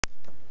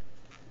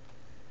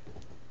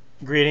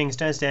Greetings,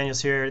 Dennis Daniels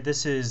here.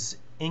 This is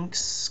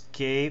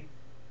Inkscape.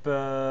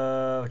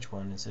 Which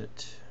one is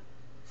it?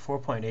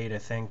 4.8, I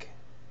think.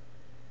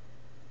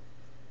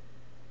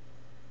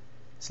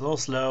 It's a little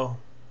slow.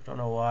 Don't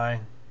know why.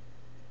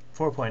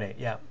 4.8,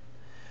 yeah.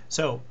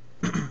 So,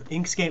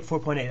 Inkscape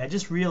 4.8. I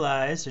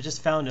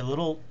just found a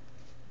little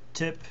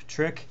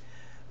trick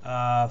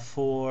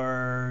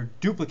for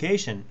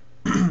duplication.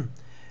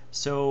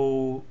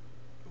 So,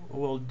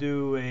 we'll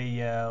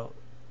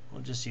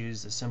just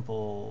use a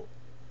simple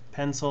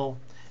pencil,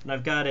 and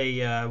I've got a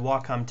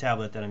Wacom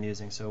tablet that I'm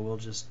using, so we'll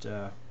just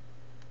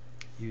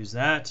use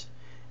that,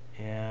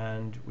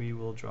 and we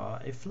will draw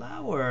a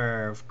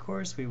flower. Of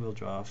course we will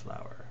draw a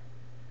flower.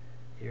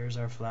 Here's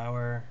our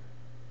flower,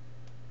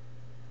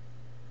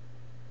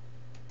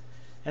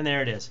 and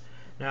there it is.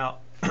 Now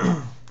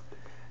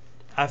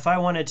if I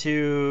wanted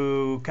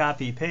to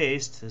copy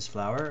paste this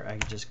flower, I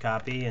could just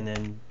copy and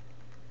then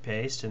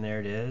paste, and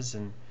there it is,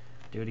 and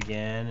do it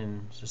again,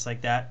 and just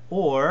like that.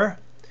 Or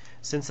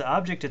since the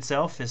object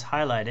itself is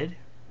highlighted,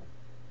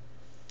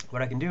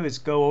 what I can do is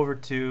go over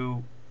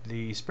to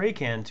the spray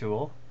can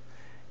tool,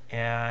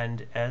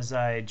 and as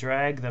I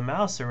drag the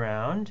mouse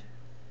around,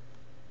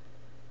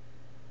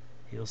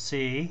 you'll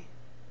see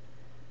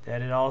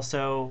that it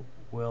also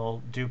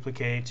will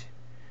duplicate.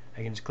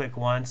 I can just click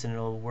once and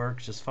it'll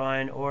work just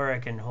fine, or I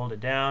can hold it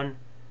down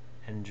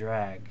and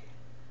drag.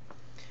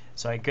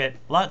 So I get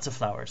lots of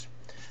flowers.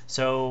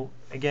 So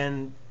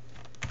again,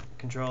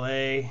 Control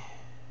A.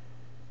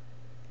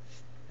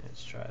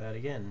 Let's try that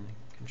again.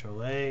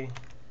 Control A.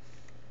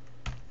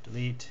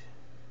 Delete.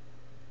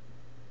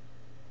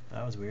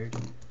 That was weird.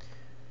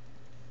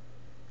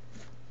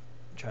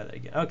 Try that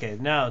again. Okay,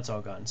 now it's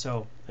all gone.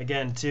 So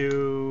again,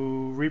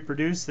 to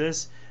reproduce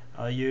this,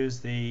 I'll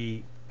use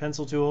the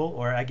pencil tool,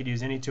 or I could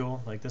use any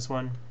tool like this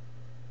one.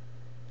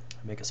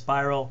 I make a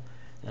spiral,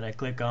 then I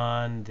click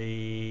on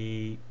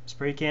the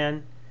spray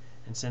can,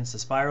 and since the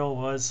spiral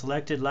was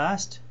selected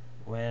last,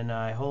 when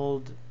I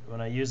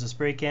use the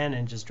spray can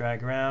and just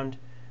drag around,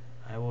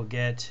 I will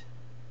get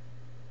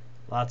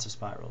lots of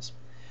spirals.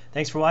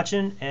 Thanks for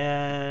watching,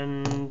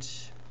 and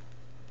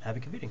happy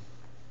computing.